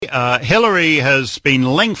Hillary has been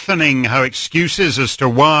lengthening her excuses as to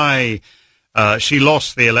why she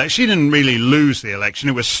lost the election. She didn't really lose the election.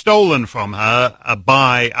 It was stolen from her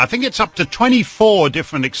by, I think it's up to 24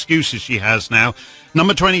 different excuses she has now.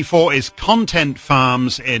 Number 24 is content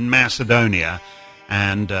farms in Macedonia.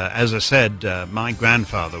 And as I said, my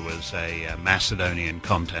grandfather was a Macedonian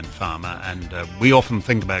content farmer, and we often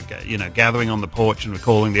think about, gathering on the porch and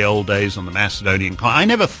recalling the old days on the Macedonian.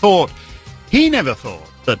 He never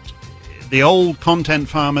thought that the old content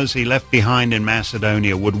farmers he left behind in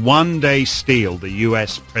Macedonia would one day steal the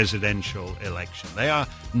U.S. presidential election. They are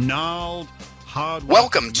gnarled, hard.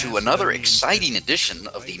 Welcome to another exciting edition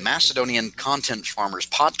of the Macedonian Content Farmers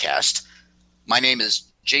podcast. My name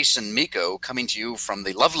is Jason Miko, coming to you from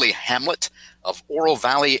the lovely hamlet of Oro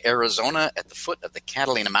Valley, Arizona, at the foot of the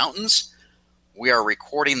Catalina Mountains. We are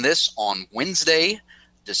recording this on Wednesday,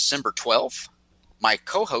 December 12th. My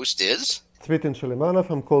co-host is Cvetin Shalimanov.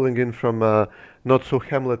 I'm calling in from not so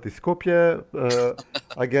hamlety Skopje.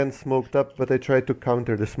 Again, smoked up, but I tried to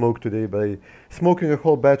counter the smoke today by smoking a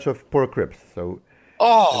whole batch of pork ribs. So,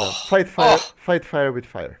 fight fire with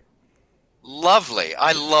fire. Lovely.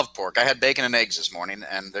 I love pork. I had bacon and eggs this morning,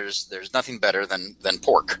 and there's nothing better than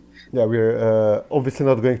pork. Yeah, we're obviously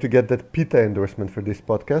not going to get that PETA endorsement for this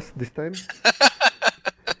podcast this time.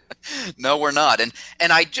 No, we're not. And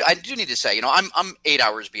I do need to say, I'm 8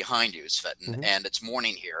 hours behind you, Svetin, and it's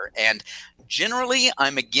morning here. And generally,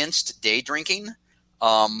 I'm against day drinking.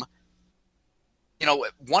 One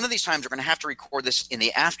of these times we're going to have to record this in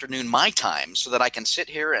the afternoon my time so that I can sit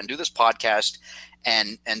here and do this podcast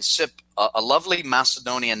and sip a lovely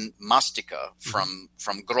Macedonian mastika from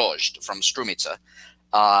Grozd, from Strumica.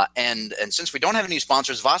 And since we don't have any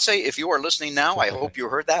sponsors, Vase, if you are listening now, I hope you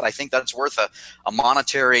heard that. I think that's worth a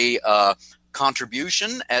monetary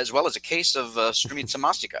contribution as well as a case of Strumica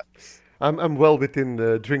mastika. I'm well within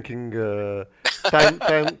the drinking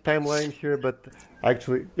timeline here, but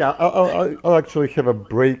actually, I'll actually have a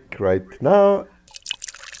break right now.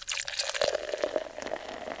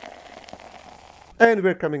 And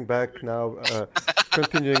we're coming back now,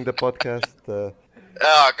 continuing the podcast.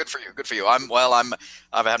 Good for you.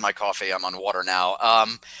 I've had my coffee. I'm on water now.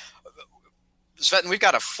 Svetin, we've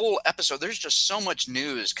got a full episode. There's just so much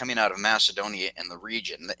news coming out of Macedonia and the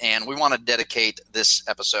region, and we want to dedicate this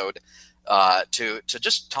episode to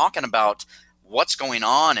just talking about what's going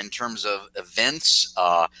on in terms of events,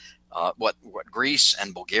 what Greece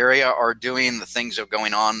and Bulgaria are doing, the things that are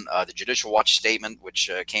going on, the Judicial Watch statement, which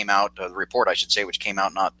came out, the report, I should say, which came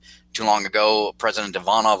out not too long ago, President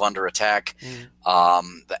Ivanov under attack,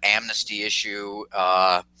 the amnesty issue,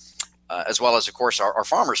 as well as, of course, our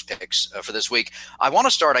farmers' picks for this week. I want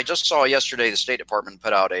to start, I just saw yesterday the State Department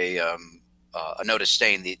put out a notice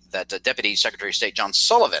saying that Deputy Secretary of State John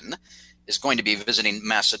Sullivan is going to be visiting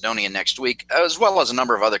Macedonia next week, as well as a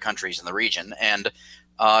number of other countries in the region. And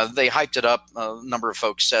they hyped it up. A number of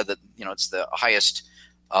folks said that, it's the highest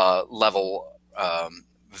level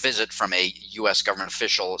visit from a U.S. government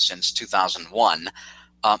official since 2001.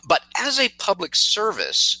 But as a public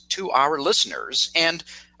service to our listeners, and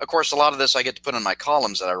of course, a lot of this I get to put in my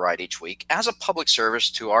columns that I write each week, as a public service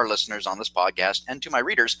to our listeners on this podcast and to my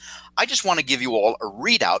readers, I just want to give you all a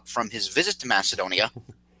readout from his visit to Macedonia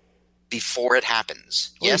before it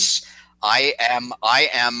happens. Yes, I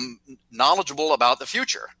am knowledgeable about the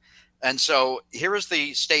future. And so here is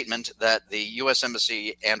the statement that the U.S.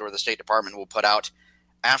 Embassy and or the State Department will put out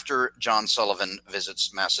after John Sullivan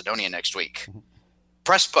visits Macedonia next week.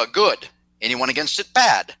 Prespa, good. Anyone against it,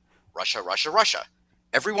 bad. Russia, Russia, Russia.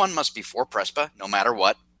 Everyone must be for Prespa, no matter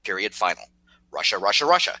what, period, final. Russia, Russia,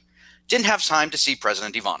 Russia. Didn't have time to see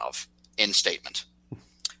President Ivanov. End statement.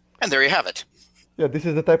 And there you have it. Yeah, this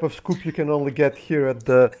is the type of scoop you can only get here at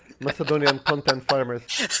the Macedonian Content Farmers.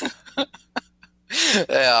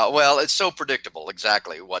 Yeah, well, it's so predictable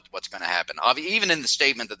exactly what's going to happen. Even in the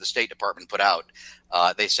statement that the State Department put out,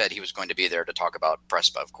 they said he was going to be there to talk about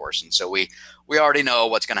Prespa, of course. And so we already know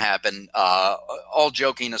what's going to happen. All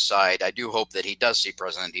joking aside, I do hope that he does see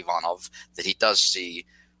President Ivanov, that he does see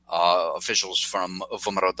officials from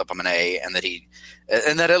Vomarota Pamene, and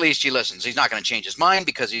that at least he listens. He's not going to change his mind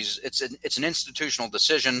because it's an institutional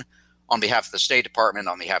decision on behalf of the State Department,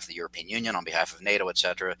 on behalf of the European Union, on behalf of NATO,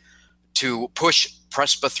 etc., to push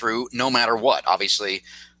Prespa through no matter what. Obviously,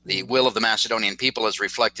 the will of the Macedonian people as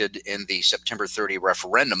reflected in the September 30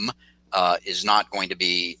 referendum is not going to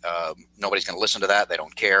be, nobody's going to listen to that. They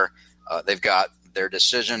don't care. They've got their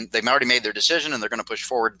decision. They've already made their decision, and they're going to push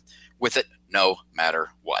forward with it no matter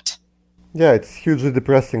what. Yeah, it's hugely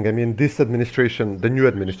depressing. I mean, this administration, the new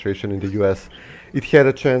administration in the U.S., it had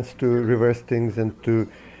a chance to reverse things and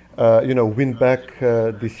to win back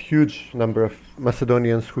this huge number of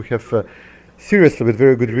Macedonians who have seriously, with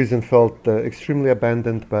very good reason, felt extremely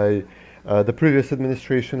abandoned by the previous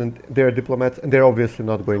administration and their diplomats, and they're obviously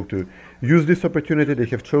not going to use this opportunity. They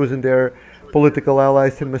have chosen their political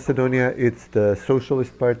allies in Macedonia. It's the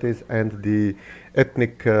socialist parties and the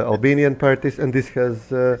ethnic Albanian parties, and this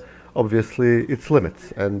has obviously its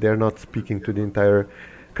limits, and they're not speaking to the entire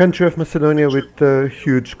country of Macedonia, with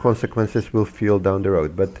huge consequences we'll feel down the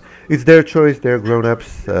road. But it's their choice, they're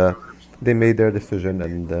grown-ups, they made their decision,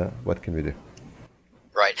 and what can we do?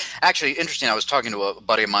 Right. Actually, interesting. I was talking to a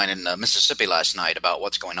buddy of mine in Mississippi last night about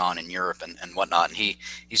what's going on in Europe and whatnot, and he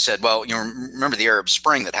said, well, remember the Arab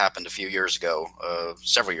Spring that happened a few years ago,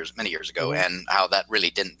 many years ago, and how that really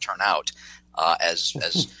didn't turn out as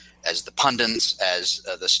the pundits, as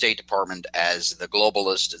the State Department, as the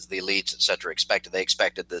globalists, as the elites, etc., expected. They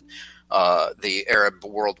expected that the Arab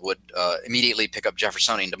world would immediately pick up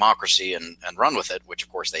Jeffersonian democracy and run with it, which of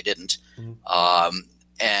course they didn't.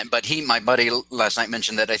 But my buddy last night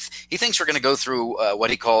mentioned that he thinks we're going to go through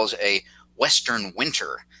what he calls a Western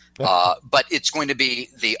winter, but it's going to be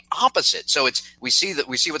the opposite. So we see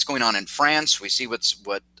what's going on in France. We see what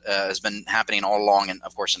has been happening all along, and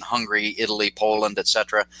of course in Hungary, Italy, Poland,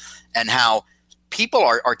 etc., and how people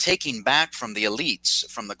are taking back from the elites,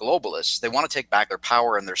 from the globalists. They want to take back their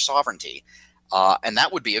power and their sovereignty, and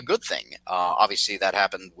that would be a good thing. Obviously, that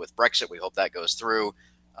happened with Brexit. We hope that goes through.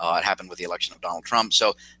 It happened with the election of Donald Trump.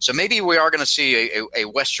 So maybe we are going to see a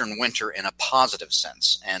Western winter in a positive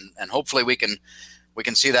sense, and hopefully we can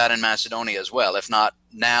see that in Macedonia as well. If not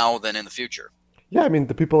now, then in the future. Yeah, I mean,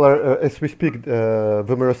 the people are, as we speak,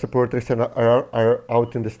 Vemera supporters are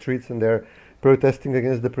out in the streets, and they're protesting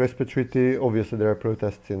against the Prespa Treaty. Obviously, there are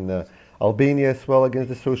protests in Albania as well against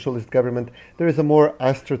the socialist government. There is a more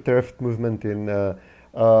astroturfed movement in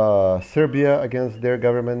Serbia against their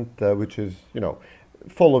government, which is,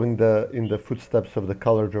 following in the footsteps of the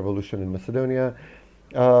colored revolution in Macedonia.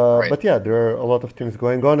 Right. But yeah, there are a lot of things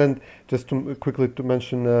going on. And just quickly to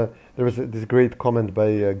mention, there was this great comment by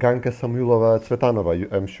Ganka Samulova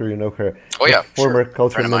Tsvetanova. I'm sure you know her. Oh yeah, former sure.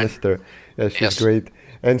 culture minister. Yeah, she's great.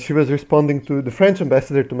 And she was responding to the French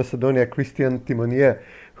ambassador to Macedonia, Christian Timonier,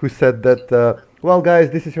 who said that, well, guys,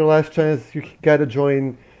 this is your last chance. You gotta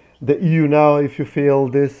join the EU now. If you fail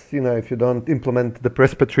this, if you don't implement the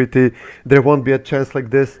Prespa Treaty, there won't be a chance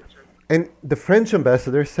like this. And the French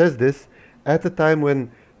ambassador says this at a time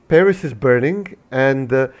when Paris is burning,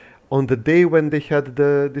 and on the day when they had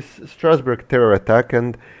this Strasbourg terror attack,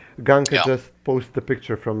 and Ganka just posted a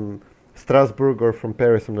picture from Strasbourg or from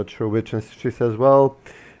Paris, I'm not sure which, and she says, well,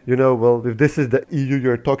 if this is the EU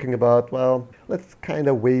you're talking about, well, let's kind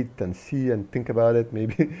of wait and see and think about it.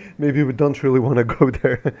 Maybe we don't really want to go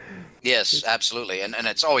there. Yes, absolutely, and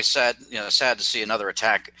it's always sad to see another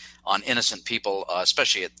attack on innocent people,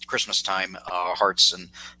 especially at Christmas time. Our hearts and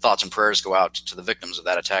thoughts and prayers go out to the victims of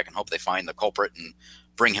that attack, and hope they find the culprit and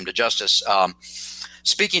bring him to justice.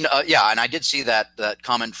 Speaking, and I did see that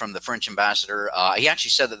comment from the French ambassador. He actually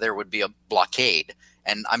said that there would be a blockade,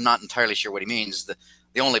 and I'm not entirely sure what he means.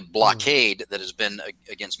 The only blockade that has been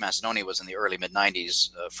against Macedonia was in the early mid-'90s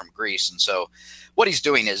from Greece. And so what he's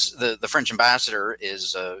doing is the French ambassador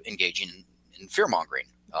is engaging in fear-mongering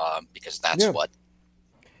because that's what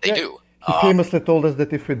they do. He famously told us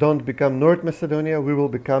that if we don't become North Macedonia, we will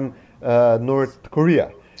become North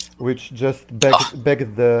Korea, which just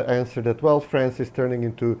begged the answer that, well, France is turning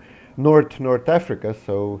into North Africa,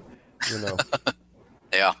 so,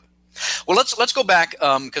 Yeah. Well, let's go back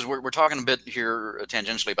because we're talking a bit here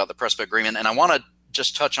tangentially about the Prespa Agreement, and I want to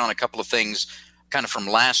just touch on a couple of things kind of from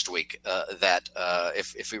last week that,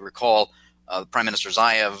 if we recall, Prime Minister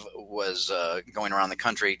Zaev was going around the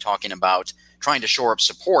country talking about trying to shore up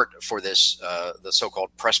support for this, the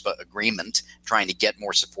so-called Prespa Agreement, trying to get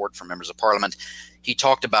more support from members of parliament. He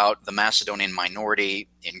talked about the Macedonian minority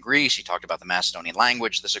in Greece. He talked about the Macedonian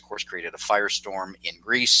language. This, of course, created a firestorm in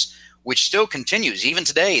Greece, which still continues. Even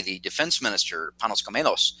today, the defense minister, Panos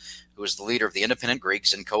Komelos, who is the leader of the independent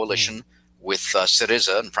Greeks in coalition with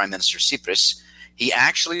Syriza and Prime Minister Tsipras, he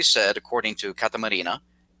actually said, according to Katamarina,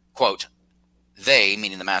 quote, they,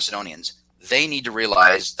 meaning the Macedonians, they need to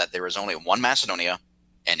realize that there is only one Macedonia,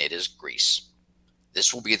 and it is Greece.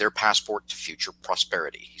 This will be their passport to future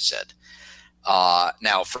prosperity, he said.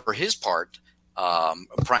 Now, for his part,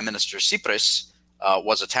 Prime Minister Tsipras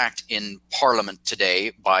was attacked in Parliament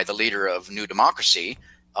today by the leader of New Democracy,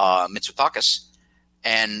 Mitsotakis,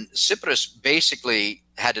 and Tsipras basically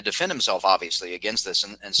had to defend himself, obviously, against this,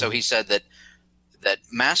 and so he said that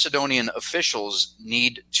Macedonian officials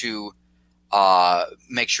need to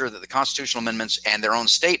make sure that the constitutional amendments and their own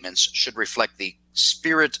statements should reflect the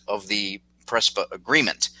spirit of the Prespa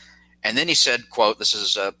agreement. And then he said, quote, this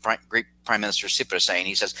is Greek Prime Minister Tsipras saying,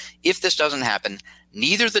 he says, if this doesn't happen,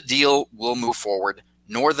 neither the deal will move forward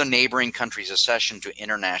nor the neighboring country's accession to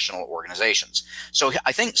international organizations. So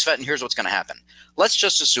I think, Svetlin, here's what's going to happen. Let's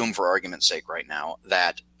just assume for argument's sake right now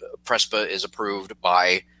that Prespa is approved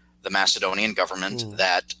by the Macedonian government,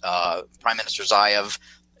 that Prime Minister Zaev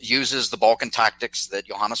uses the Balkan tactics that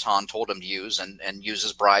Johannes Hahn told him to use and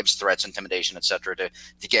uses bribes, threats, intimidation, etc.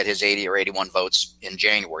 to get his 80 or 81 votes in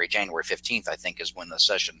January. January 15th, I think, is when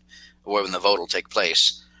the vote will take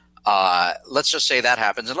place. Let's just say that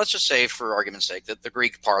happens. And let's just say, for argument's sake, that the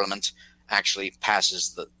Greek parliament actually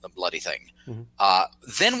passes the bloody thing.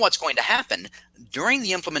 Then what's going to happen during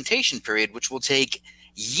the implementation period, which will take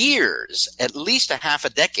years, at least a half a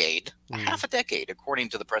decade, according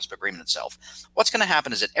to the Prespa agreement itself. What's going to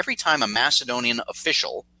happen is that every time a Macedonian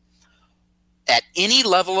official at any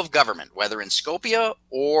level of government, whether in Skopje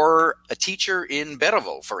or a teacher in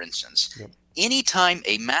Berovo, for instance, anytime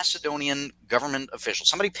a Macedonian government official,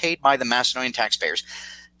 somebody paid by the Macedonian taxpayers,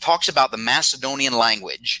 talks about the Macedonian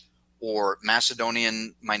language or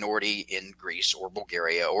Macedonian minority in Greece or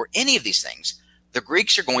Bulgaria or any of these things, the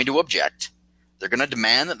Greeks are going to object. They're going to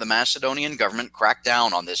demand that the Macedonian government crack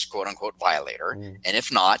down on this quote-unquote violator. And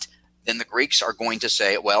if not, then the Greeks are going to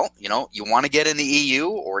say, well, you want to get in the EU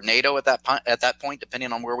or NATO at that point,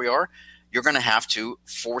 depending on where we are, you're going to have to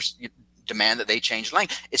demand that they change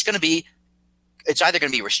language. It's either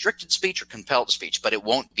going to be restricted speech or compelled speech, but it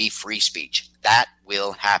won't be free speech. That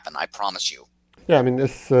will happen, I promise you. Yeah, I mean,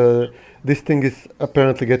 this thing is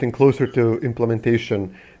apparently getting closer to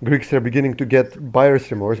implementation. Greeks are beginning to get buyer's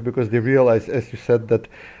remorse because they realize, as you said, that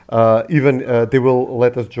even they will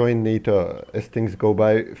let us join NATO as things go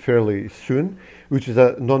by fairly soon, which is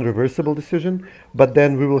a non-reversible decision. But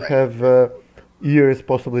then we will have years,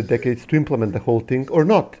 possibly decades, to implement the whole thing or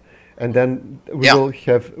not. And then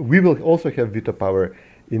we will also have veto power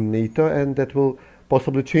in NATO, and that will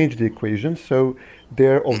possibly change the equation. So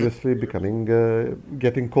they're obviously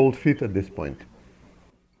getting cold feet at this point.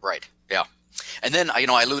 Right. Yeah. And then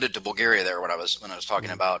I alluded to Bulgaria there when I was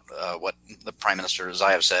talking about what the Prime Minister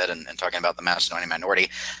Zaev said and talking about the Macedonian minority.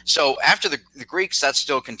 So after the Greeks, that's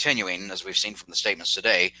still continuing, as we've seen from the statements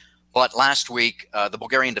today. But last week, the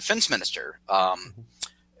Bulgarian defense minister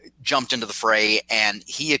jumped into the fray, and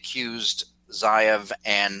he accused Zaev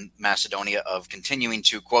and Macedonia of continuing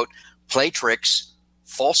to, quote, play tricks,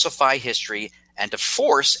 falsify history, and to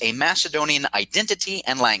force a Macedonian identity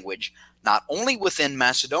and language, not only within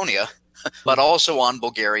Macedonia, but also on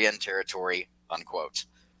Bulgarian territory, unquote.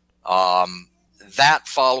 That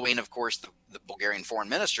following, of course, the Bulgarian foreign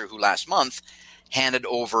minister, who last month handed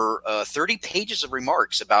over 30 pages of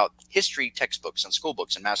remarks about history textbooks and school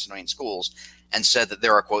books in Macedonian schools, and said that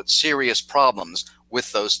there are, quote, serious problems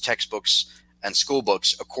with those textbooks and school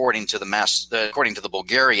books, according to the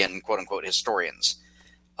Bulgarian, quote unquote, historians.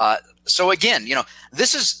 So again,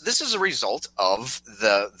 this is a result of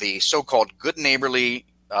the so-called good neighborly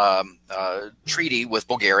treaty with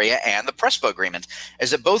Bulgaria and the Prespa agreement,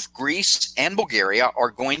 is that both Greece and Bulgaria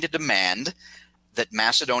are going to demand that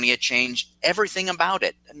Macedonia change everything about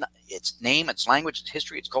it, its name, its language, its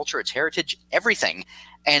history, its culture, its heritage, everything.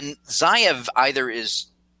 And Zaev either is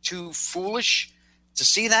too foolish to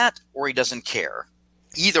see that, or he doesn't care.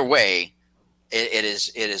 Either way, it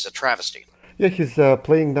is a travesty. Yeah, he's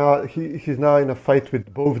playing now. He's now in a fight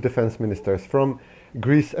with both defense ministers from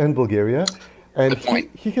Greece and Bulgaria, and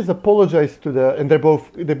he has apologized to and they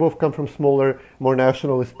both come from smaller, more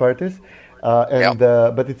nationalist parties.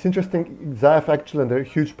 But it's interesting, Zaev actually, under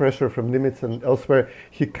huge pressure from Nimitz and elsewhere,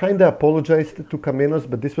 he kind of apologized to Kamenos,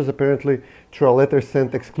 but this was apparently through a letter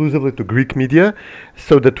sent exclusively to Greek media,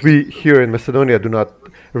 so that we here in Macedonia do not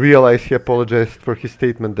realize he apologized for his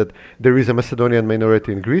statement that there is a Macedonian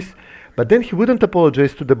minority in Greece. But then he wouldn't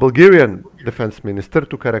apologize to the Bulgarian defense minister,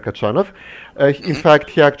 to Karakachanov. In fact,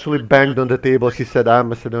 he actually banged on the table. He said, I'm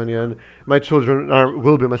Macedonian, my children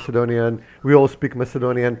will be Macedonian, we all speak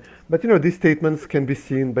Macedonian. But, these statements can be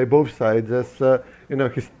seen by both sides as,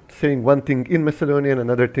 he's saying one thing in Macedonian,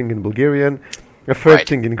 another thing in Bulgarian, a third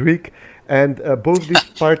thing in Greek. And both these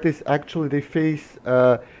parties, actually, they face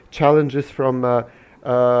challenges from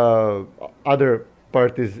other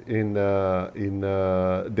parties in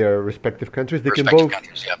their respective countries.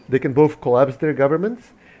 They can both collapse their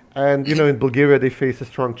governments, and in Bulgaria they face a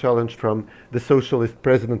strong challenge from the socialist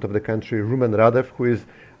president of the country, Rumen Radev, who is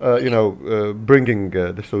bringing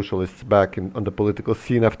the socialists back on the political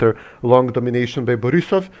scene after long domination by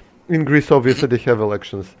Borisov. In Greece, obviously, they have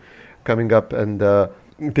elections coming up, and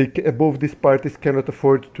both these parties cannot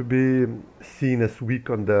afford to be seen as weak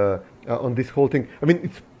on this whole thing. I mean,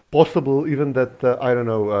 it's possible even that I don't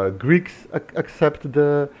know, Greeks accept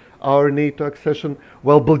our NATO accession,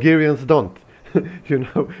 while Bulgarians don't. Even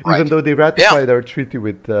though they ratified our treaty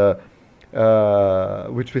with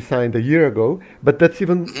which we signed a year ago. But that's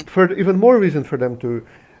even more reason for them to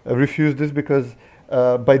refuse this, because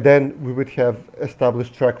by then we would have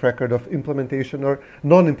established track record of implementation or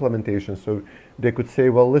non-implementation. So they could say,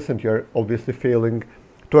 well, listen, you're obviously failing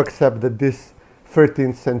to accept that this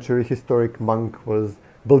 13th century historic monk was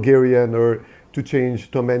Bulgarian, or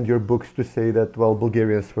to amend your books to say that, well,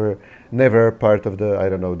 Bulgarians were never part of the, I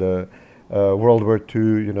don't know, the World War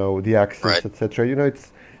II, the Axis, etc.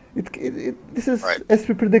 This is, as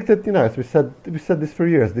we predicted, as we said this for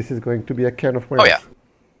years. This is going to be a can of worms. Oh, yeah.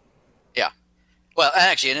 Well,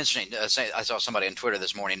 actually, an interesting. I saw somebody on Twitter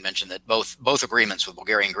this morning mention that both agreements with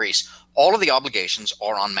Bulgaria and Greece, all of the obligations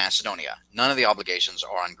are on Macedonia. None of the obligations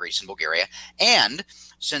are on Greece and Bulgaria. And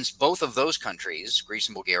since both of those countries, Greece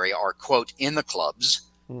and Bulgaria, are quote in the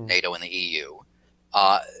clubs, NATO and the EU,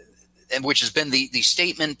 and which has been the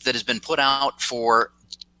statement that has been put out for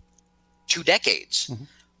 2 decades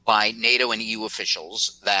by NATO and EU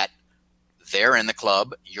officials, that they're in the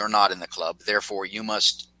club, you're not in the club, therefore you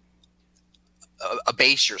must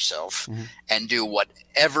abase yourself and do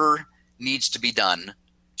whatever needs to be done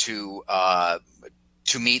to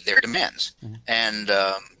meet their demands. And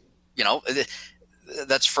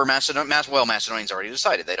that's for Macedonia. Well, Macedonians already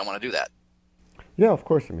decided they don't want to do that. Yeah, of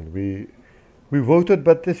course. I mean, we voted,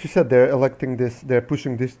 but as you said, they're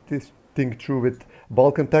pushing this thing through with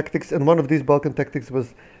Balkan tactics, and one of these Balkan tactics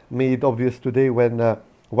was made obvious today when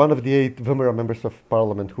one of the 8 VMRO members of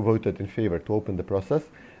parliament who voted in favor to open the process,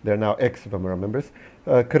 they're now ex-VMRO members,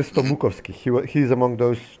 Krsto Mukovski, he's among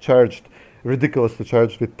those ridiculously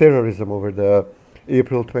charged with terrorism over the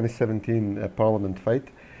April 2017 parliament fight.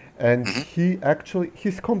 And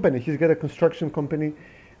his company, he's got a construction company,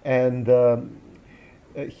 and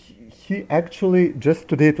he actually, just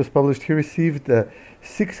today it was published, he received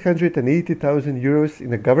 680,000 euros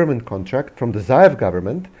in a government contract from the Zaev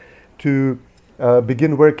government to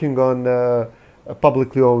begin working on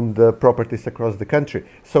publicly owned properties across the country.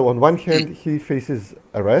 So on one hand, he faces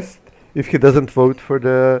arrest if he doesn't vote for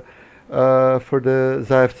the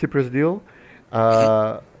Zaev-Tsipras deal.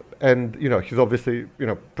 And he's obviously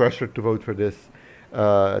pressured to vote for this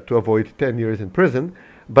to avoid 10 years in prison.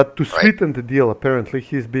 But to sweeten the deal, apparently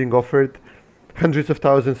he's being offered hundreds of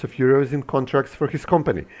thousands of euros in contracts for his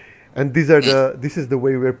company, and this is the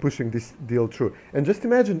way we're pushing this deal through. And just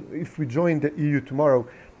imagine if we join the EU tomorrow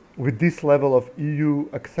with this level of EU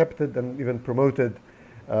accepted and even promoted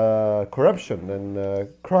corruption and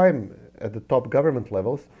crime at the top government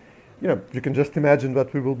levels. You can just imagine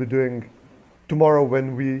what we will be doing tomorrow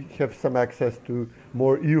when we have some access to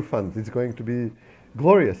more EU funds. It's going to be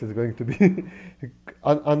glorious. It's going to be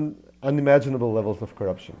unimaginable levels of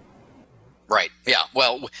corruption. Right. Yeah.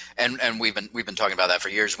 Well, and we've been talking about that for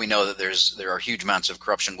years. We know that there are huge amounts of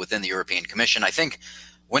corruption within the European Commission. I think,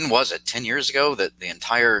 when was it? 10 years ago that the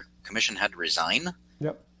entire commission had to resign.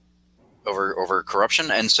 Yep. Over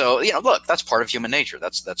corruption. And so, look, that's part of human nature.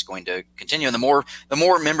 That's going to continue. And the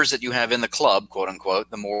more members that you have in the club, quote unquote,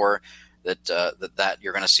 the more that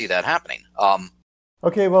you're going to see that happening.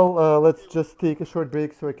 Okay, well, let's just take a short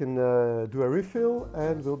break so I can do a refill,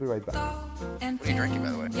 and we'll be right back. What are you drinking, by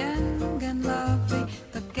the way? Young and lovely,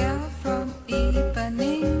 the girl from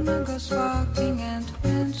Ipanema goes walking, and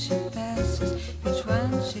when she passes, each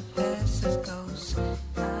one she passes goes.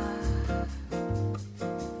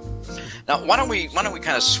 Now, why don't we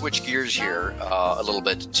kind of switch gears here a little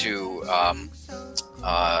bit to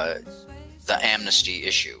the amnesty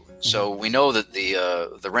issue. So we know that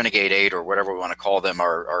the Renegade Eight, or whatever we want to call them,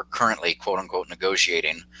 are currently, quote unquote,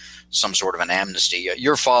 negotiating some sort of an amnesty.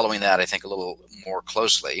 You're following that, I think, a little more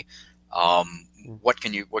closely. What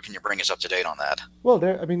can you bring us up to date on that? Well,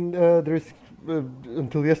 there's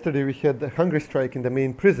until yesterday we had a hunger strike in the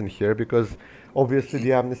main prison here, because obviously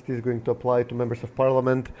the amnesty is going to apply to members of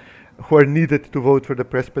parliament who are needed to vote for the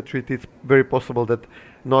Prespa Treaty. It's very possible that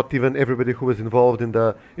not even everybody who was involved in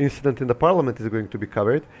the incident in the parliament is going to be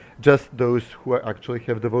covered, just those who actually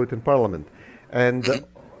have the vote in parliament. And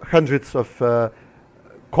hundreds of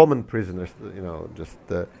common prisoners, just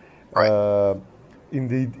in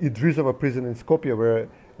the Idrizova prison in Skopje were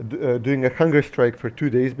doing a hunger strike for 2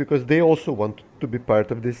 days because they also want to be part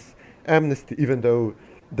of this amnesty, even though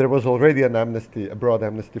there was already an amnesty, a broad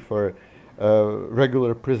amnesty for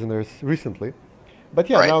regular prisoners recently. But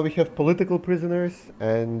now we have political prisoners,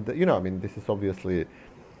 and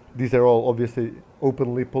these are all obviously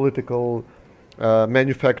openly political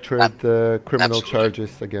manufactured criminal Absolutely.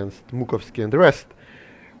 charges against Mukovsky and the rest.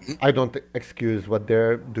 I don't excuse what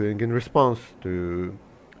they're doing in response to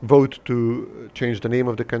vote to change the name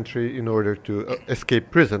of the country in order to escape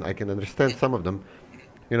prison. I can understand some of them.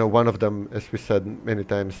 One of them, as we said many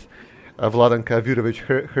times, Vladanka Avirovic,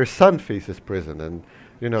 her son faces prison. And,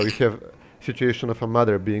 you have a situation of a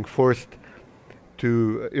mother being forced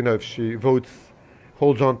to, if she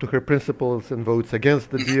holds on to her principles and votes against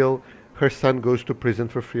the deal, her son goes to prison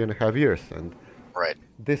for 3.5 years. And Right.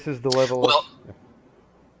 this is the level Well, of...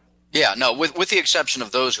 yeah, no, with the exception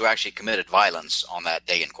of those who actually committed violence on that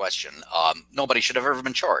day in question, nobody should have ever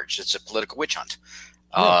been charged. It's a political witch hunt.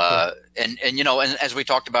 And as we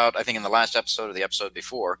talked about, I think in the last episode or the episode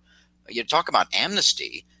before, you talk about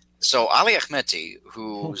amnesty. So Ali Ahmeti,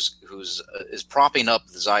 is propping up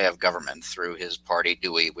the Zaev government through his party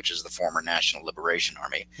DUI, which is the former National Liberation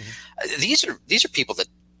Army. These are people that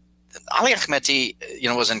Ali Ahmeti,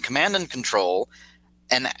 was in command and control,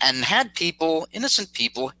 and had innocent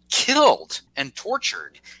people, killed and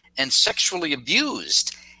tortured and sexually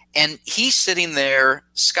abused, and he's sitting there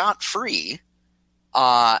scot-free.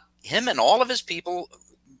 Him and all of his people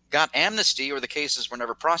got amnesty, or the cases were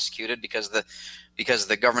never prosecuted because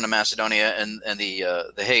the government of Macedonia and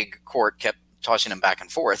the Hague court kept tossing him back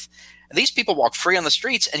and forth. And these people walk free on the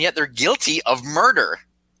streets, and yet they're guilty of murder.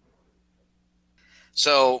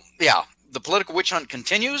 So, yeah, the political witch hunt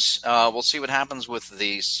continues. We'll see what happens with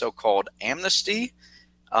the so-called amnesty,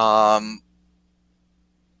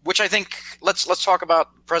 which I think let's talk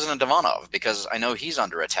about President Ivanov, because I know he's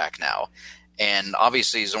under attack now. And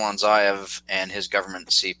obviously Zoran Zaev and his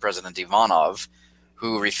government see President Ivanov,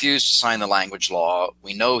 who refused to sign the language law.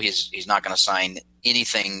 We know he's not going to sign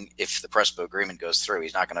anything if the Prespa agreement goes through.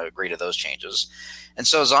 He's not going to agree to those changes. And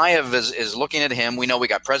so Zaev is looking at him. We know we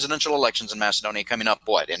got presidential elections in Macedonia coming up,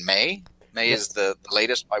 in May? May is the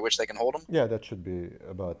latest by which they can hold them? Yeah, that should be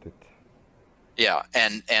about it. Yeah,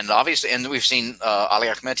 and obviously, and we've seen Ali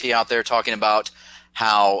Ahmeti out there talking about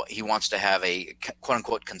how he wants to have a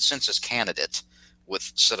quote-unquote consensus candidate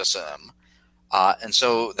with Citizen. And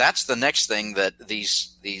so that's the next thing that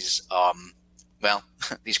these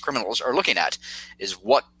criminals are looking at, is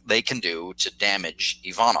what they can do to damage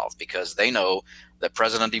Ivanov, because they know that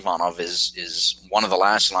President Ivanov is one of the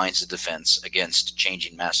last lines of defense against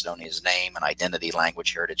changing Macedonia's name and identity,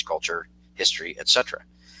 language, heritage, culture, history, etc.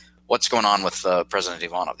 What's going on with President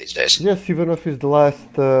Ivanov these days? Yes, Ivanov is the last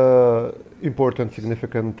important,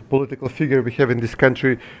 significant political figure we have in this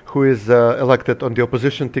country who is elected on the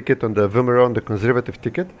opposition ticket, on the VMRO, on the conservative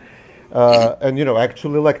ticket. And,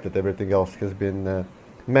 actually elected. Everything else has been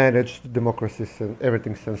managed. Democracy and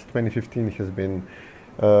everything since 2015 has been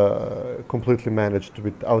completely managed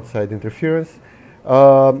with outside interference.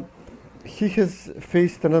 He has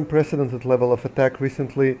faced an unprecedented level of attack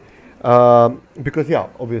recently. Because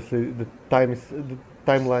obviously the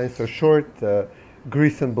timelines are short.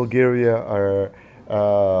 Greece and Bulgaria are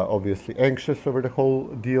obviously anxious over the whole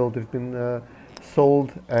deal that's been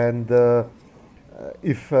sold, and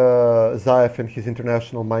if Zaev and his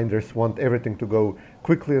international minders want everything to go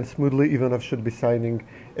quickly and smoothly, Ivanov should be signing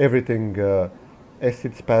everything as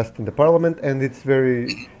it's passed in the parliament, and it's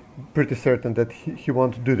pretty certain that he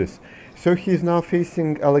won't do this. So he's now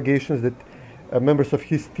facing allegations that members of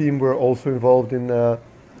his team were also involved in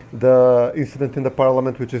the incident in the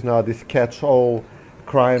parliament, which is now this catch-all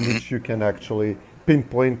crime, which you can actually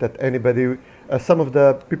pinpoint at anybody. Some of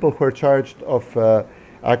the people who are charged of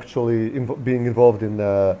actually being involved in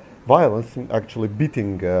violence and actually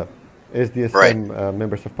beating SDSM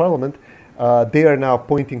members of parliament, they are now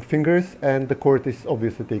pointing fingers, and the court is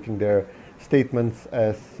obviously taking their statements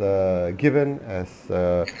as given, as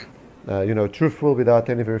truthful without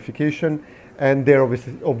any verification. And they're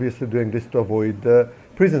obviously doing this to avoid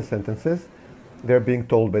prison sentences. They're being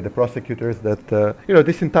told by the prosecutors that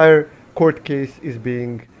this entire court case is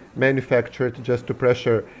being manufactured just to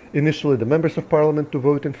pressure initially the members of parliament to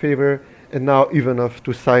vote in favor, and now Ivanov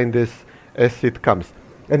to sign this as it comes.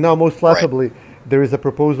 And now, most laughably, there is a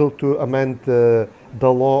proposal to amend the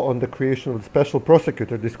law on the creation of the special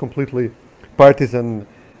prosecutor, this completely partisan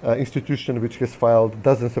institution which has filed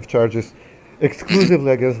dozens of charges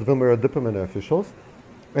exclusively against VMRO Diplomat officials.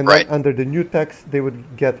 And then under the new text, they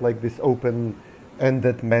would get like this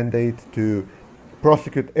open-ended mandate to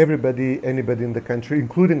prosecute anybody in the country,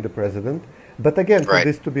 including the president. But again, for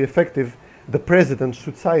this to be effective, the president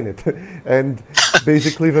should sign it. And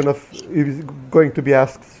basically, Ivanov is going to be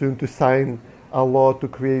asked soon to sign a law to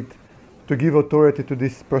give authority to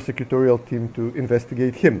this prosecutorial team to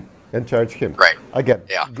investigate him and charge him. Again,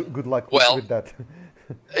 good luck with that.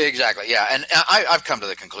 Exactly, yeah, and I've come to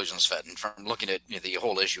the conclusion, Svetlin, from looking at the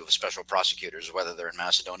whole issue of special prosecutors, whether they're in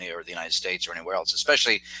Macedonia or the United States or anywhere else,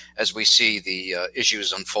 especially as we see the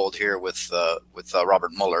issues unfold here with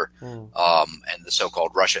Robert Mueller and the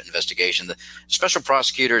so-called Russia investigation. The special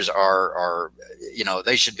prosecutors are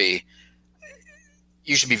they should be.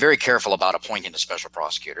 You should be very careful about appointing a special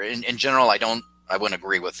prosecutor. In general, I wouldn't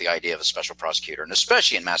agree with the idea of a special prosecutor, and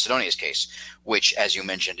especially in Macedonia's case, which, as you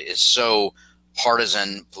mentioned, is so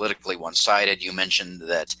partisan, politically one-sided. You mentioned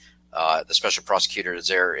that the special prosecutor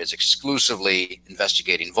there is exclusively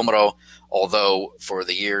investigating Vomero, although for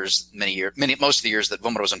the most of the years that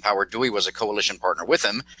Vomero was in power, Dewey was a coalition partner with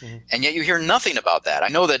him, and yet you hear nothing about that. I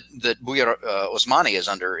know that Bujar Osmani is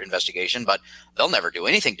under investigation, but they'll never do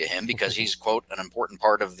anything to him because he's, quote, an important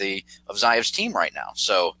part of Zaev's team right now.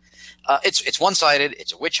 So it's one-sided,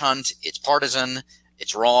 it's a witch hunt, it's partisan,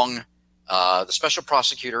 it's wrong. The special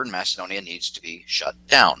prosecutor in Macedonia needs to be shut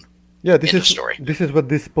down. Yeah, this is what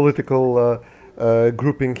this political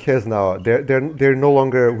grouping has now. They're no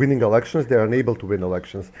longer winning elections. They're unable to win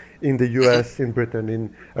elections in the U.S., in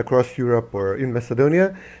Britain, across Europe, or in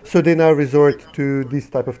Macedonia. So they now resort to these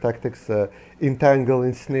type of tactics: entangle,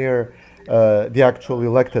 ensnare the actual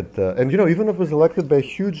elected, and even if it was elected by a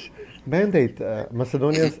huge mandate,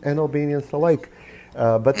 Macedonians and Albanians alike.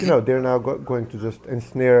 But they're now going to just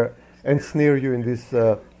ensnare you in these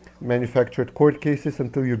manufactured court cases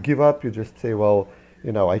until you give up. You just say, well,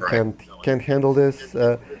 I can't handle this,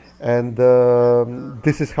 and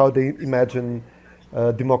this is how they imagine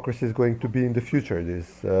democracy is going to be in the future.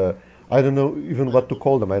 This I don't know even what to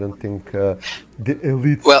call them. I don't think the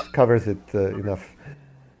elite covers it enough.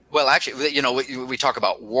 Well, actually, we talk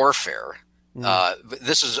about warfare.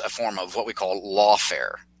 This is a form of what we call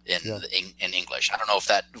lawfare in English. I don't know if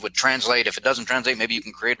that would translate. If it doesn't translate, maybe you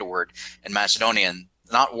can create a word in Macedonian.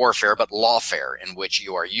 Not warfare, but lawfare, in which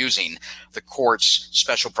you are using the courts,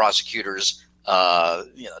 special prosecutors,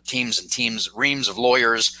 teams and teams, reams of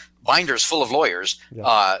lawyers, binders full of lawyers,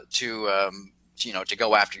 to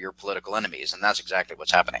go after your political enemies, and that's exactly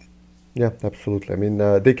what's happening. Yeah, absolutely. I mean,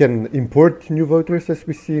 they can import new voters, as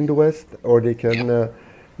we see in the West, or they can,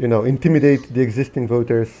 intimidate the existing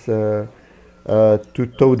voters to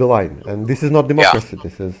toe the line. And this is not democracy.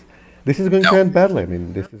 Yeah. This is going to end badly. I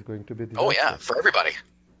mean, this is going to be disaster. Oh yeah, for everybody.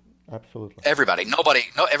 Absolutely. Everybody.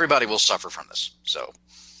 Everybody will suffer from this. So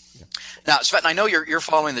now, Svetlin, I know you're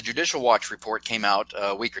following the Judicial Watch report, came out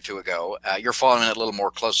a week or two ago. You're following it a little more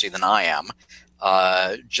closely than I am.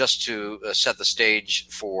 Just to set the stage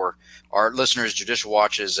for our listeners, Judicial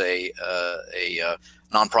Watch is a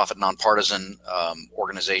nonprofit, nonpartisan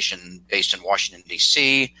organization based in Washington,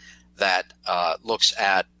 D.C. that looks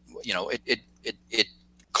at, it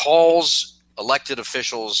calls elected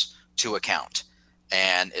officials to account,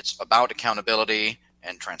 and it's about accountability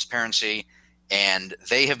and transparency. And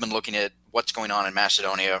they have been looking at what's going on in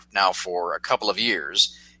Macedonia now for a couple of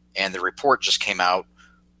years, and the report just came out.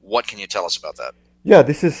 What can you tell us about that? Yeah,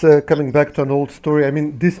 this is coming back to an old story. I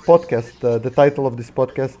mean, this podcast, the title of this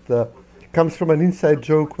podcast comes from an inside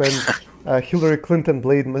joke when Hillary Clinton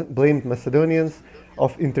blamed Macedonians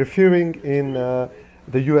of interfering in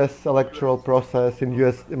the U.S. electoral process, in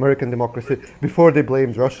U.S. American democracy. Before they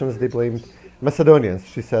blamed Russians, they blamed Macedonians.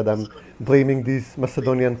 She said, I'm blaming these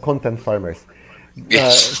Macedonian content farmers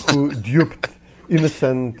who duped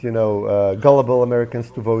innocent, gullible Americans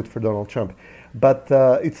to vote for Donald Trump. But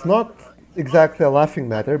it's not exactly a laughing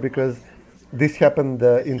matter, because this happened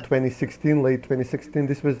in 2016, late 2016.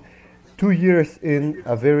 This was 2 years in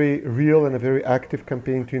a very real and a very active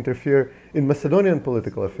campaign to interfere in Macedonian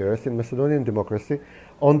political affairs, in Macedonian democracy,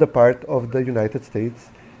 on the part of the United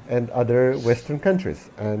States and other Western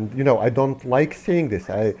countries. And, I don't like saying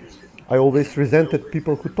this. I always resented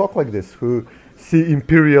people who talk like this, who see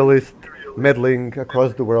imperialist meddling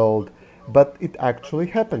across the world. But it actually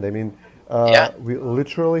happened. I mean, we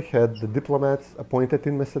literally had the diplomats appointed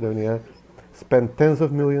in Macedonia spend tens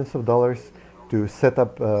of millions of dollars to set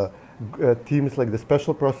up teams like the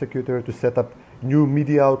special prosecutor, to set up new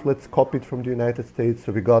media outlets copied from the United States.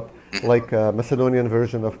 So we got like a Macedonian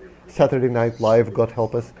version of Saturday Night Live, God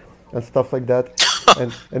help us, and stuff like that.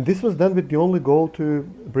 And this was done with the only goal to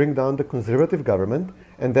bring down the conservative government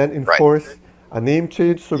and then enforce a name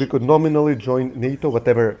change so we could nominally join NATO,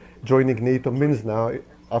 whatever joining NATO means now,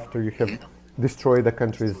 after you have destroyed the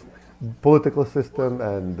country's political system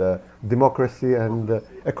and democracy and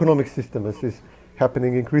economic system, as is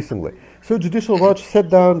happening increasingly. So Judicial Watch sat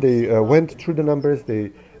down, they went through the numbers,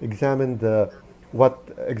 they examined what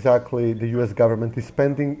exactly the U.S. government is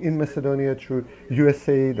spending in Macedonia through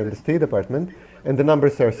USAID and the State Department, and the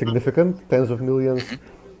numbers are significant, tens of millions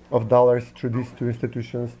of dollars through these two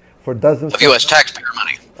institutions for dozens Of U.S. taxpayer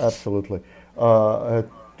money. absolutely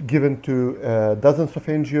given to dozens of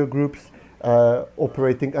NGO groups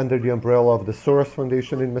operating under the umbrella of the Soros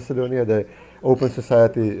Foundation in Macedonia, the Open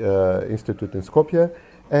Society Institute in Skopje,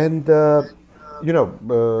 and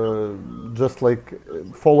just like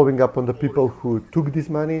following up on the people who took this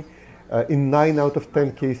money. In 9 out of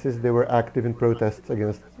 10 cases, they were active in protests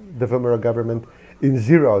against the Vemera government. In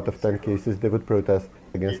 0 out of 10 cases, they would protest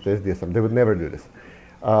against the SDSM. They would never do this.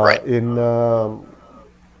 Right. They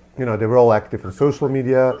were all active in social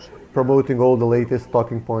media, promoting all the latest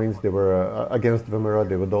talking points. They were against Vemera.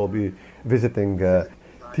 They would all be visiting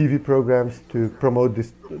TV programs to promote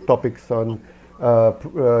these topics on,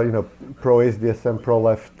 pro-SDSM,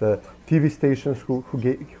 pro-left TV stations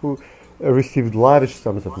who received lavish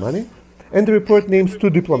sums of money. And the report names 2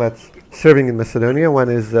 diplomats serving in Macedonia. One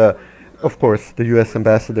is, of course, the U.S.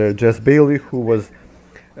 ambassador Jess Bailey, who was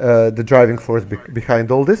the driving force behind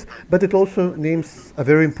all this. But it also names a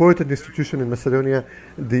very important institution in Macedonia,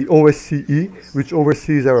 the OSCE, which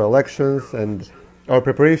oversees our elections and our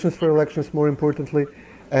preparations for elections, more importantly.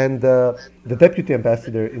 And the deputy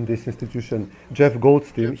ambassador in this institution, Jeff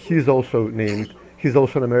Goldstein, he's also named. He's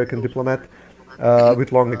also an American diplomat.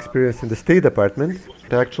 With long experience in the State Department.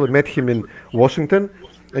 I actually met him in Washington,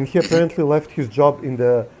 and he apparently left his job in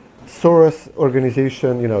the Soros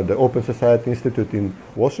organization, the Open Society Institute in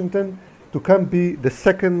Washington, to come be the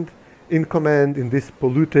second in command in this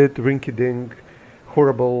polluted, rinky-dink,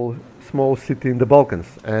 horrible, small city in the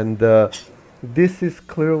Balkans. And this is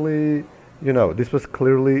clearly, this was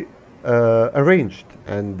clearly arranged.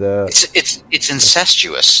 And it's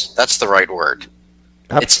incestuous. That's the right word.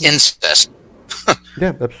 It's incest.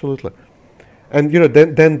 Yeah, absolutely. And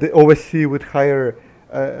then the OSCE would hire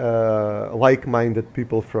like-minded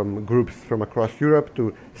people from groups from across Europe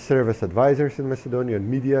to serve as advisors in Macedonia and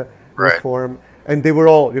media reform. And they were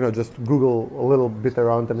all, just Google a little bit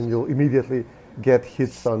around them, and you'll immediately get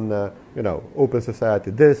hits on, Open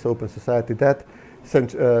Society this, Open Society that,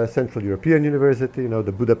 Central European University,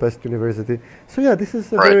 the Budapest University. So yeah, this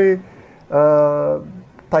is a very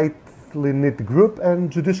tightly knit group, and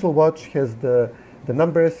Judicial Watch has the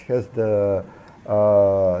numbers, has the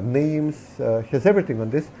names, has everything on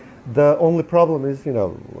this. The only problem is,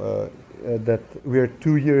 that we are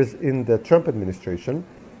 2 years in the Trump administration,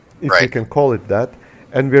 if we can call it that,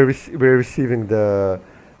 and we're receiving the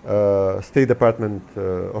State Department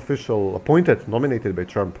official appointed, nominated by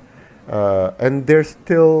Trump, and they're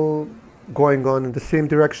still going on in the same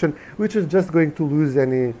direction, which is just going to lose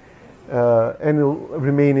any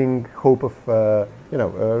remaining hope of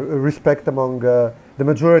respect among the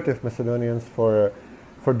majority of Macedonians for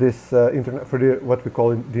this what we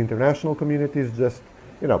call the international community. Is just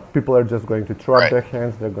people are just going to throw up their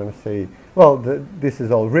hands. They're going to say, well, this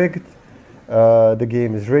is all rigged. The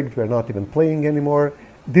game is rigged. We're not even playing anymore.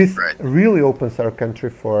 This really opens our country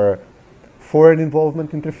for foreign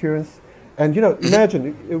involvement, interference. And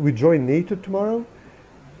imagine we join NATO tomorrow,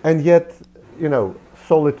 and yet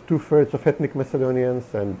solid 2/3 of ethnic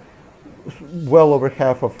Macedonians and well over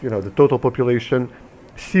half of the total population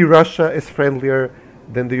see Russia as friendlier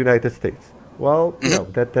than the United States. Well,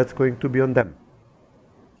 that's going to be on them.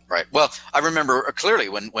 Right. Well, I remember clearly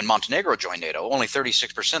when Montenegro joined NATO, only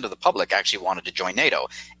 36% of the public actually wanted to join NATO.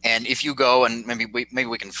 And if you go, and maybe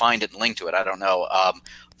we can find it and link to it, I don't know,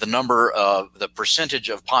 the percentage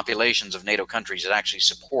of populations of NATO countries that actually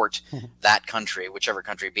support that country, whichever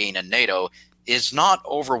country being in NATO, is not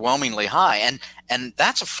overwhelmingly high. And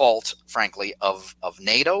that's a fault, frankly, of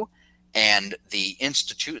NATO and the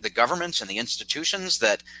governments and the institutions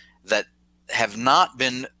that have not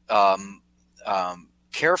been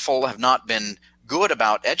careful, have not been good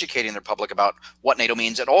about educating their public about what NATO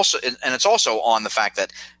means. And it's also on the fact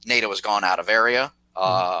that NATO has gone out of area,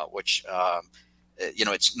 which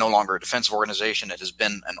it's no longer a defensive organization. It has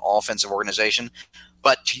been an offensive organization.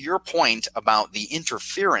 But to your point about the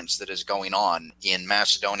interference that is going on in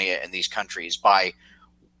Macedonia and these countries by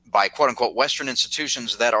quote unquote Western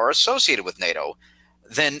institutions that are associated with NATO,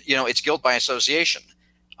 then it's guilt by association.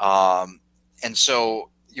 And so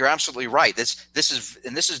you're absolutely right. This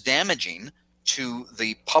is damaging to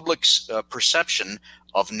the public's perception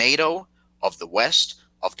of NATO, of the West,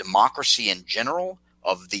 of democracy in general,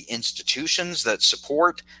 of the institutions that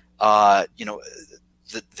support the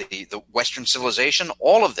Western civilization.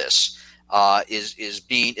 All of this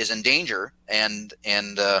is in danger, and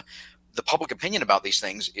the public opinion about these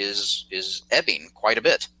things is ebbing quite a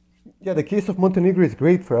bit. Yeah, the case of Montenegro is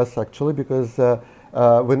great for us actually, because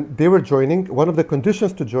when they were joining, one of the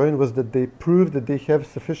conditions to join was that they prove that they have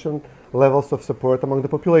sufficient levels of support among the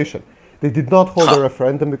population. They did not hold a Huh.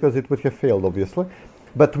 referendum because it would have failed, obviously.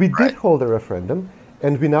 But we did Right. hold a referendum,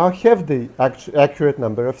 and we now have the accurate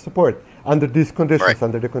number of support under these conditions, Right.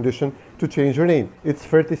 under the condition to change your name. It's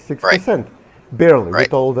 36%, barely, Right.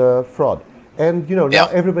 with all the fraud. And, now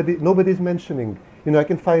Yeah. nobody's mentioning, I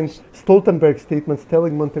can find Stoltenberg statements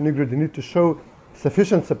telling Montenegro they need to show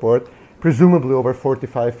sufficient support, presumably over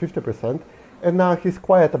 45, 50%, and now he's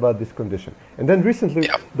quiet about this condition. And then recently,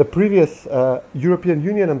 Yeah. the previous European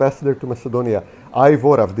Union ambassador to Macedonia,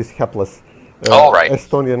 Ivorov, this hapless All right.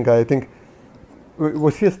 Estonian guy, I think,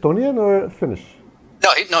 was he Estonian or Finnish?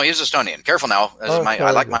 No, he's Estonian. Careful now. This is Oh, I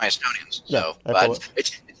sorry. like my Estonians. Yeah, So, I but follow.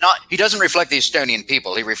 it's not. He doesn't reflect the Estonian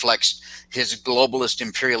people. He reflects his globalist,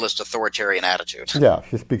 imperialist, authoritarian attitude. Yeah,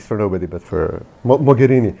 he speaks for nobody but for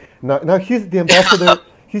Mogherini. Now he's the ambassador.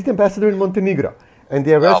 He's the ambassador in Montenegro, and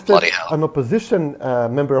they arrested bloody hell. an opposition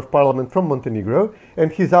member of parliament from Montenegro,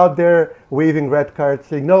 and he's out there waving red cards,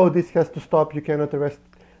 saying, "No, this has to stop. You cannot arrest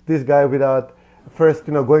this guy without first,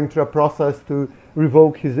 going through a process to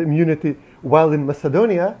revoke his immunity." While in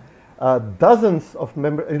Macedonia, dozens of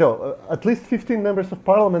members, at least 15 members of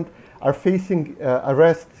parliament are facing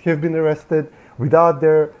arrests, have been arrested without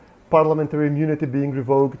their parliamentary immunity being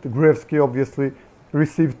revoked. Gruevski obviously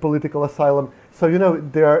received political asylum. So,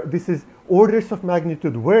 this is orders of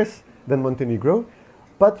magnitude worse than Montenegro.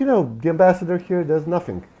 But, the ambassador here does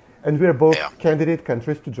nothing. And we're both Yeah. candidate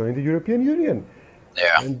countries to join the European Union.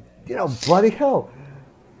 Yeah, And, bloody hell.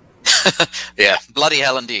 yeah, bloody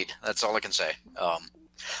hell indeed. That's all I can say.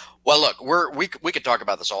 Well, look, we could talk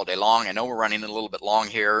about this all day long. I know we're running a little bit long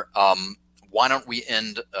here. Why don't we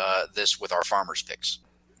end this with our farmers' picks?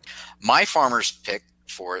 My farmers' pick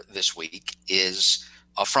for this week is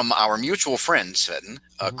from our mutual friend, Sven,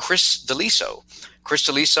 Chris Deliso. Chris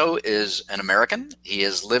Deliso is an American. He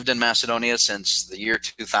has lived in Macedonia since the year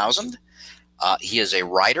 2000. He is a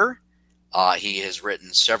writer. He has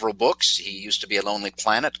written several books. He used to be a Lonely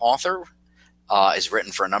Planet author. Has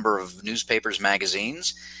written for a number of newspapers,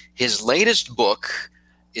 magazines. His latest book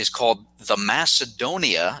is called The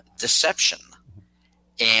Macedonia Deception.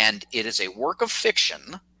 And it is a work of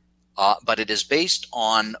fiction, but it is based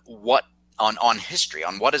on on history,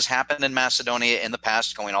 on what has happened in Macedonia in the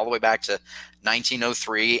past, going all the way back to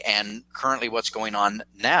 1903 and currently what's going on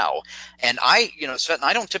now. And Svetlana,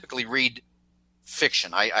 I don't typically read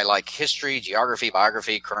fiction. I like history, geography,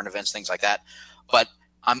 biography, current events, things like that. But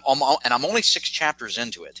I'm only 6 chapters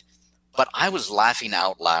into it. But I was laughing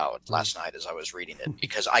out loud last night as I was reading it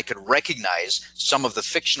because I could recognize some of the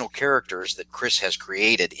fictional characters that Chris has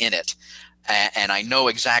created in it. And I know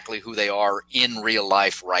exactly who they are in real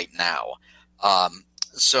life right now.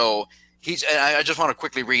 So I just want to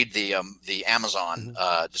quickly read the Amazon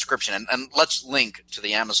description, and let's link to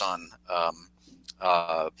the Amazon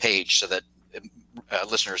page so that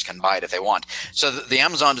listeners can buy it if they want. So the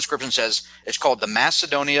Amazon description says it's called the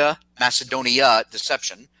Macedonia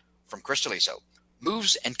Deception from Chris Deliso.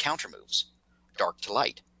 Moves and countermoves, dark to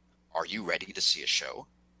light. Are you ready to see a show?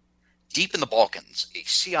 Deep in the Balkans, a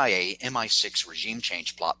CIA MI6 regime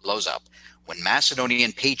change plot blows up when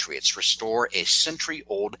Macedonian patriots restore a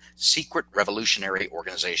century-old secret revolutionary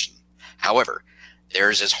organization. However,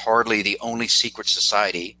 theirs is hardly the only secret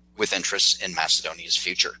society with interests in Macedonia's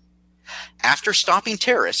future. After stopping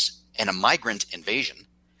terrorists and a migrant invasion,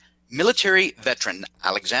 military veteran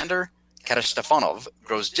Alexander Karastafonov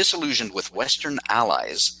grows disillusioned with Western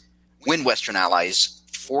allies when Western allies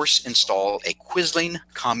force install a quisling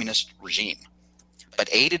communist regime. But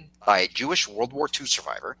aided by a Jewish World War II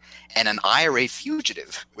survivor and an IRA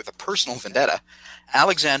fugitive with a personal vendetta,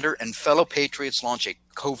 Alexander and fellow patriots launch a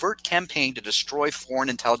covert campaign to destroy foreign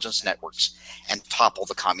intelligence networks and topple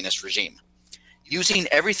the communist regime. Using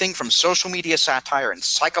everything from social media satire and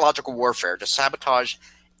psychological warfare to sabotage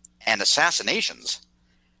and assassinations,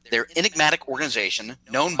 their enigmatic organization,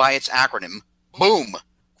 known by its acronym BOOM,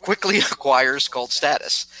 quickly acquires cult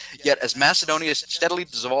status. Yet as Macedonia steadily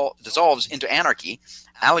dissolves into anarchy,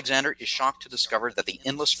 Alexander is shocked to discover that the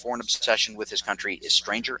endless foreign obsession with his country is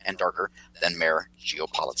stranger and darker than mere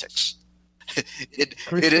geopolitics. It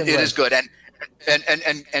is good.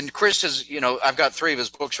 And Chris has, I've got 3 of his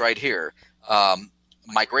books right here.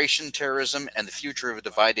 Migration, Terrorism, and the Future of a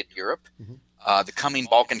Divided Europe. The Coming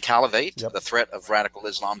Balkan Caliphate, The Threat of Radical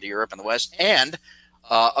Islam to Europe and the West, and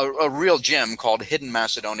a real gem called Hidden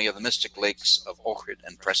Macedonia, The Mystic Lakes of Ohrid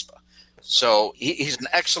and Prespa. So he's an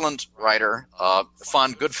excellent writer,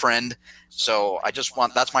 fun, good friend. So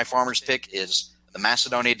that's my farmer's pick is The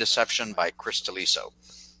Macedonia Deception by Chris Deliso.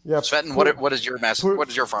 Yeah, Svetlana, what is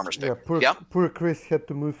your farmer's pick? Poor Chris had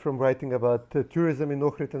to move from writing about tourism in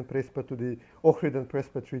Ohrid and Prespa to the Ohrid and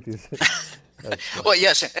Prespa treaties. Well,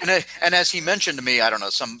 yes, and as he mentioned to me, I don't know,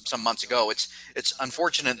 some months ago, it's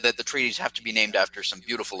unfortunate that the treaties have to be named after some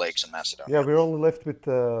beautiful lakes in Macedonia. Yeah, we're only left with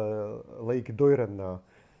Lake Doiran now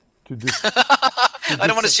to do. I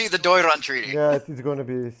don't want to see the Doiran Treaty. Yeah, it's going to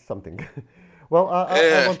be something. Well,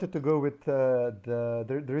 I wanted to go with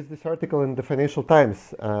there is this article in the Financial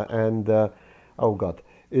Times, and oh God,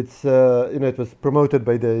 it's it was promoted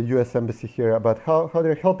by the U.S. Embassy here about how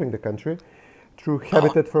they're helping the country through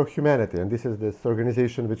Habitat for Humanity, and this is this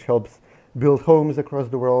organization which helps build homes across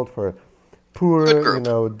the world for poor, Good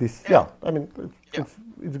group. this, yeah, I mean,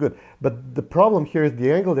 it's good. But the problem here is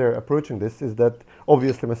the angle they're approaching this is that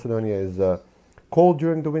obviously Macedonia is cold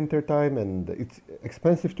during the winter time and it's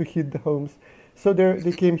expensive to heat the homes. So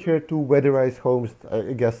they came here to weatherize homes,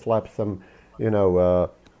 I guess slap some,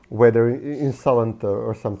 weather insulent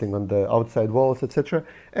or something on the outside walls, etc.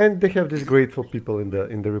 And they have these grateful people in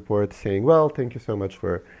the report saying, well, thank you so much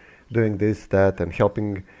for doing this, that, and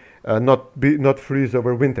helping not freeze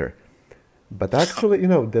over winter. But actually,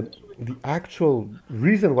 the actual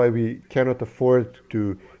reason why we cannot afford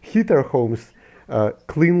to heat our homes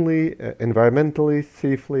cleanly, environmentally,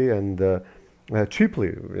 safely, and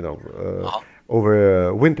cheaply,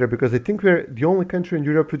 over winter, because I think we're the only country in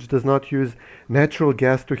Europe which does not use natural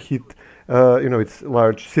gas to heat, its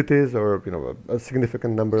large cities or a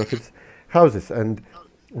significant number of its houses, and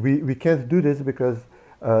we can't do this because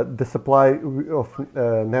the supply of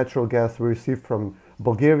natural gas we receive from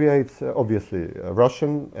Bulgaria, it's obviously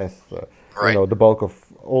Russian, as Right. the bulk of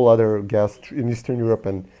all other gas in Eastern Europe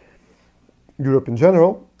and Europe in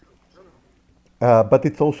general. But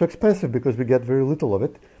it's also expensive because we get very little of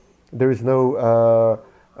it. There is no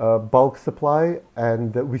bulk supply,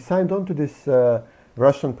 and we signed on to this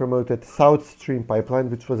Russian-promoted South Stream pipeline,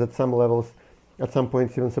 which was at some levels, at some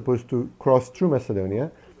points, even supposed to cross through Macedonia,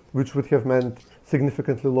 which would have meant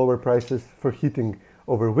significantly lower prices for heating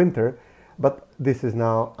over winter. But this is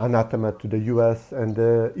now anathema to the US and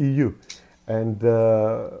the EU. And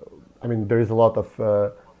there is a lot of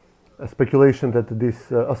speculation that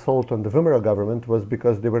this assault on the Vimera government was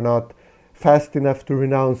because they were not fast enough to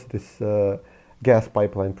renounce this gas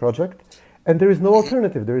pipeline project. And there is no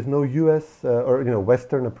alternative. There is no US or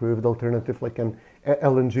Western approved alternative like an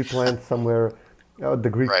LNG plant somewhere the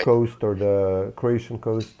Greek Right. coast or the Croatian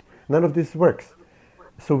coast. None of this works.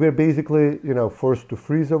 So we're basically, forced to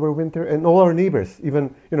freeze over winter, and all our neighbors,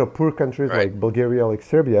 even poor countries Right. like Bulgaria, like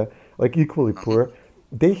Serbia, like equally poor,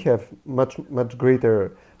 they have much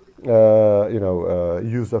greater,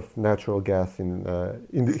 use of natural gas in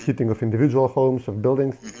the heating of individual homes, of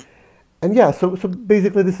buildings, and yeah. So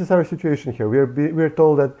basically, this is our situation here. We're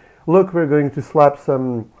told that look, we're going to slap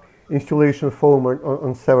some insulation foam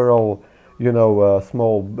on several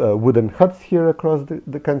small wooden huts here across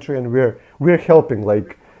the country, and we're helping,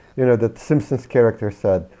 like that Simpsons character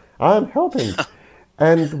said, I'm helping.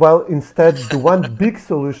 And while instead the one big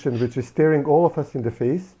solution which is staring all of us in the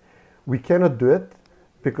face, we cannot do it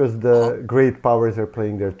because the great powers are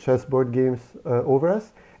playing their chessboard games over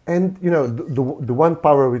us. And the one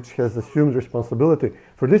power which has assumed responsibility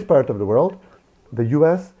for this part of the world, the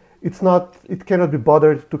US, it cannot be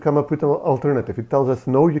bothered to come up with an alternative. It tells us,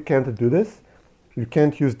 no, you can't do this. You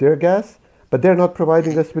can't use their gas, but they're not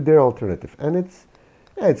providing us with their alternative. And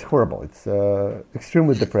it's horrible. It's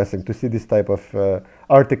extremely depressing to see this type of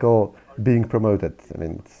article being promoted. I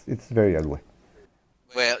mean, it's very ugly.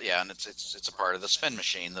 Well, yeah, and it's a part of the spin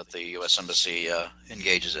machine that the U.S. Embassy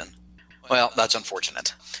engages in. Well, that's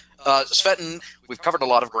unfortunate. Svetlin, we've covered a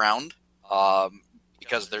lot of ground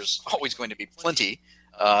because there's always going to be plenty.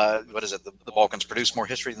 What is it? The Balkans produce more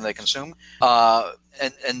history than they consume,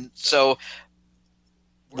 and so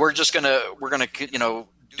we're gonna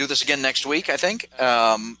do this again next week. I think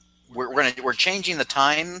we're changing the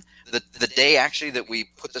time. The day actually that we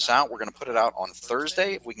put this out, we're going to put it out on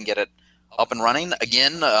Thursday if we can get it up and running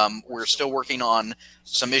again. We're still working on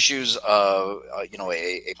some issues of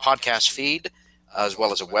a podcast feed as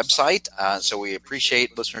well as a website. So we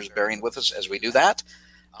appreciate listeners bearing with us as we do that.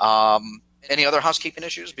 Any other housekeeping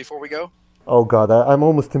issues before we go? Oh God, I'm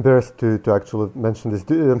almost embarrassed to actually mention this.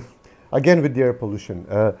 Again with the air pollution.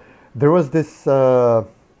 There was this mayor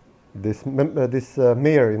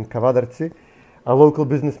in Kavadarci, a local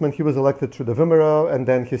businessman. He was elected through the Vimera, and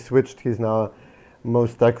then he switched. He's now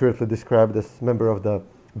most accurately described as member of the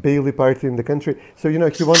Bailey party in the country. So he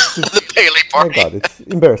wants to. The Bailey Oh Party. God, it's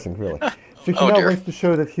embarrassing, really. So he Oh, now dear. wants to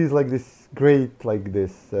show that he's like this great, like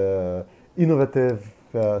this innovative,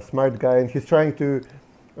 smart guy, and he's trying to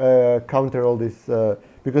counter all this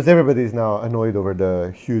because everybody is now annoyed over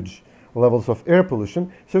the huge levels of air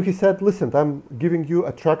pollution. So he said, listen, I'm giving you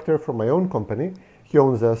a tractor from my own company. He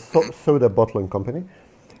owns a soda bottling company.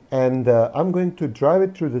 And I'm going to drive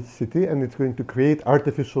it through the city, and it's going to create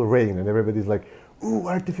artificial rain. And everybody's like, ooh,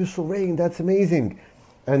 artificial rain, that's amazing.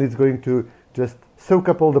 And it's going to just soak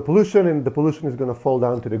up all the pollution, and the pollution is going to fall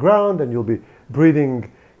down to the ground, and you'll be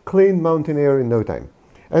breathing clean mountain air in no time.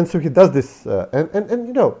 And so he does this, and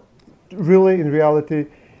you know, really, in reality,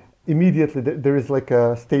 immediately there is like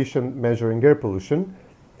a station measuring air pollution,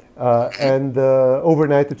 and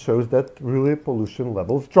overnight it shows that really pollution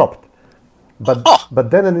levels dropped.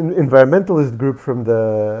 But then an environmentalist group from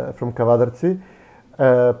Kavadarci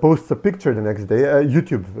posts a picture the next day,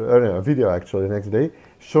 a video actually the next day,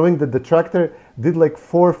 showing that the tractor did like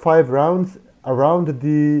 4 or 5 rounds around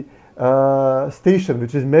the station,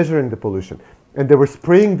 which is measuring the pollution. And they were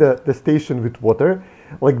spraying the station with water,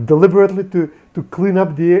 like deliberately to clean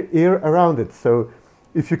up the air around it. So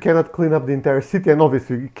if you cannot clean up the entire city, and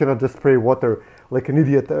obviously you cannot just spray water like an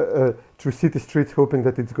idiot through city streets hoping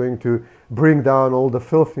that it's going to bring down all the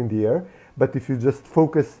filth in the air. But if you just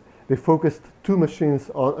they focused 2 machines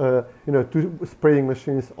on, 2 spraying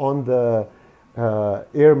machines on the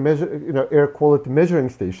air quality measuring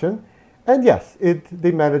station. And yes,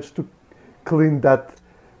 they managed to clean that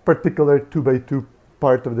particular 2x2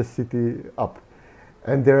 part of the city up.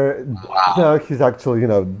 And he's actually,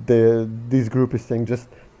 this group is saying, just,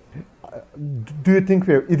 do you think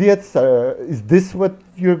we're idiots? Is this what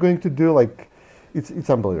you're going to do? Like, it's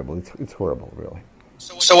unbelievable. It's horrible, really.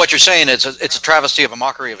 So what you're saying is it's a travesty of a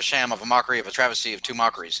mockery of a sham of a mockery of a travesty of 2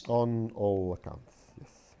 mockeries. On all accounts.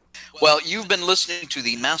 Well, you've been listening to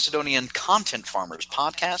the Macedonian Content Farmers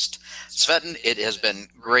podcast. Svetan, it has been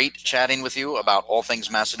great chatting with you about all things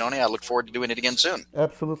Macedonia. I look forward to doing it again soon.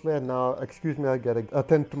 Absolutely. And now, excuse me, I got to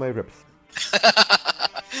attend to my ribs.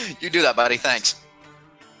 You do that, buddy. Thanks.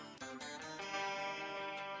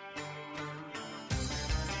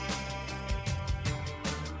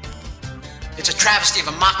 It's a travesty of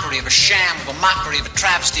a mockery of a sham, of a mockery of a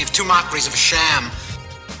travesty of 2 mockeries of a sham.